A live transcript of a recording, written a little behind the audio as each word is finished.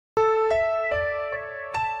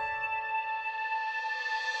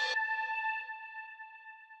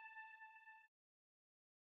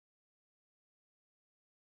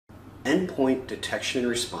endpoint detection and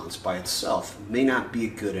response by itself may not be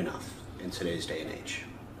good enough in today's day and age.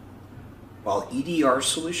 While EDR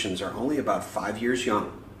solutions are only about 5 years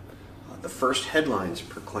young, the first headlines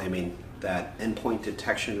proclaiming that endpoint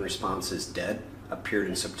detection and response is dead appeared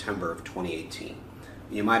in September of 2018.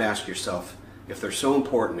 You might ask yourself, if they're so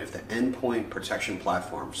important, if the endpoint protection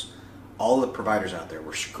platforms, all the providers out there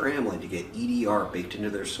were scrambling to get EDR baked into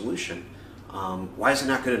their solution, why is it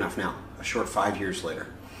not good enough now, a short 5 years later?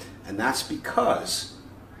 And that's because,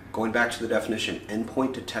 going back to the definition,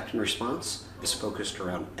 endpoint detect and response is focused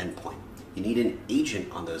around endpoint. You need an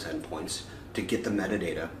agent on those endpoints to get the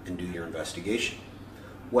metadata and do your investigation.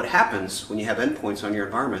 What happens when you have endpoints on your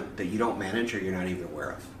environment that you don't manage or you're not even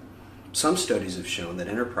aware of? Some studies have shown that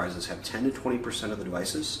enterprises have 10 to 20% of the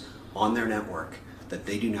devices on their network that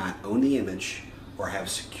they do not own the image or have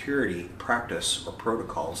security practice or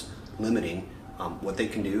protocols limiting what they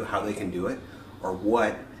can do, how they can do it, or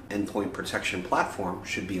what endpoint protection platform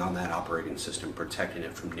should be on that operating system protecting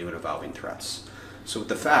it from new and evolving threats. So with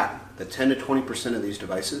the fact that 10 to 20% of these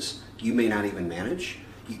devices you may not even manage,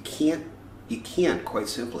 you can't quite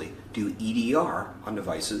simply do EDR on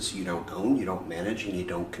devices you don't own, you don't manage, and you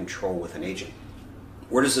don't control with an agent.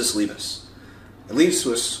 Where does this leave us? It leaves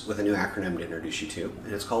us with a new acronym to introduce you to,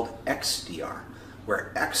 and it's called XDR,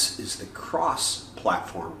 where X is the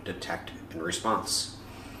cross-platform detect and response.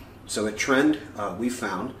 So at Trend, we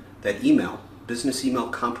found that business email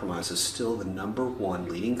compromise is still the #1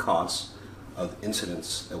 leading cause of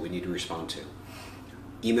incidents that we need to respond to.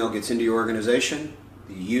 Email gets into your organization,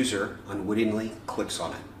 the user unwittingly clicks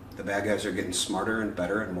on it. The bad guys are getting smarter and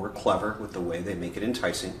better and more clever with the way they make it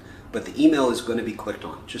enticing, but the email is going to be clicked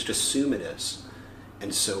on. Just assume it is.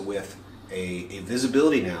 And so with a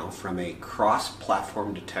visibility now from a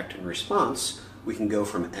cross-platform detect and response, we can go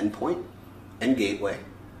from endpoint and gateway,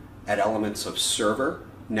 add elements of server,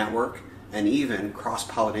 network, and even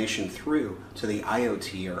cross-pollination through to the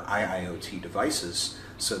IoT or IIoT devices,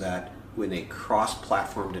 so that with a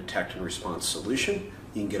cross-platform detect and response solution,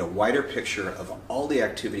 you can get a wider picture of all the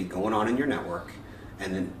activity going on in your network,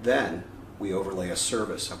 and then we overlay a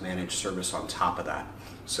managed service on top of that.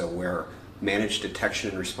 So where managed detection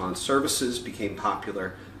and response services became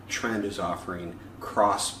popular, Trend is offering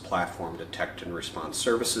cross-platform detect and response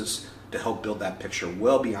services to help build that picture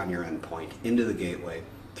well beyond your endpoint, into the gateway,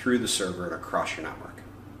 through the server, and across your network.